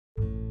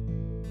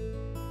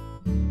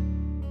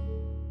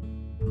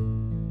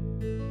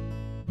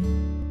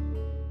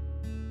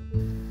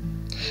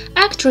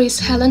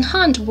actress Helen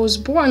Hunt was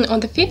born on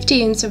the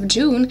 15th of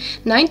June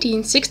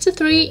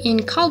 1963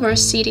 in Culver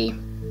City.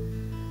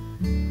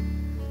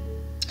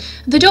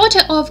 The daughter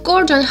of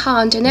Gordon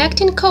Hunt, an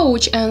acting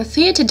coach and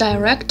theater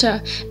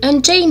director,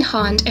 and Jane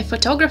Hunt, a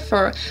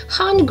photographer,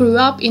 Hunt grew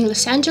up in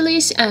Los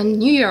Angeles and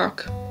New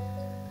York.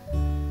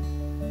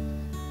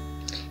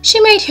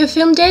 She made her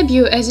film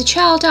debut as a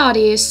child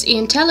artist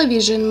in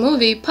television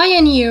movie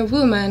Pioneer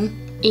Woman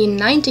in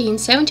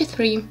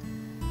 1973.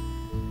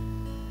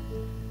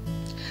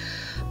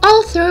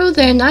 All through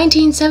the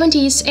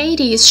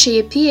 1970s-80s, she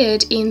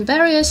appeared in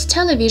various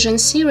television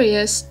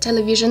series,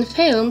 television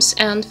films,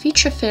 and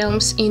feature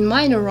films in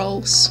minor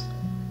roles.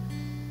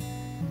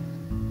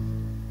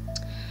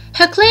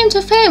 Her claim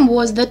to fame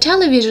was the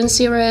television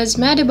series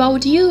Mad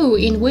About You,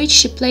 in which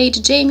she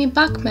played Jamie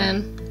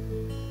Buckman.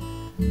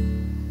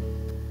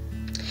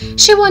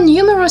 She won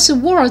numerous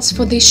awards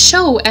for this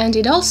show, and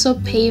it also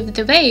paved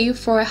the way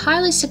for a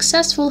highly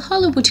successful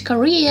Hollywood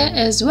career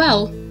as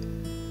well.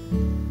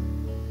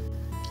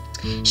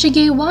 She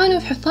gave one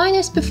of her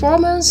finest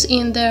performances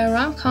in the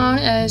rom-com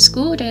As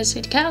Good as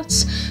It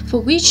Gets,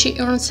 for which she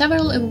earned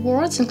several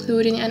awards,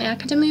 including an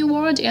Academy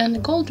Award and a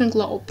Golden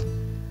Globe.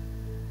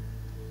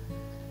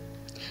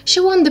 She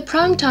won the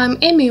Primetime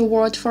Emmy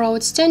Award for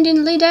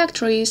Outstanding Lead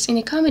Actress in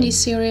a Comedy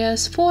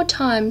Series 4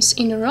 times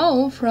in a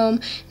row from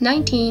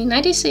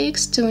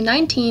 1996 to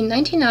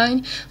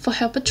 1999 for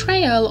her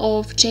portrayal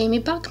of Jamie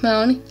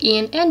Buckman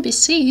in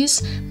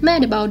NBC's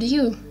Mad About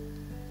You.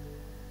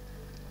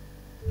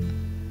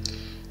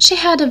 She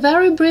had a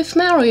very brief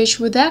marriage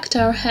with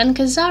actor Hank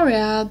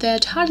Azaria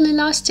that hardly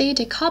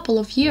lasted a couple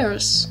of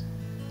years.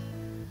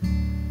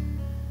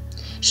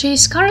 She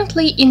is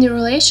currently in a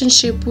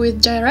relationship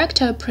with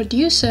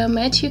director-producer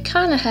Matthew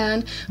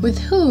Carnahan, with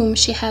whom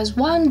she has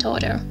one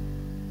daughter.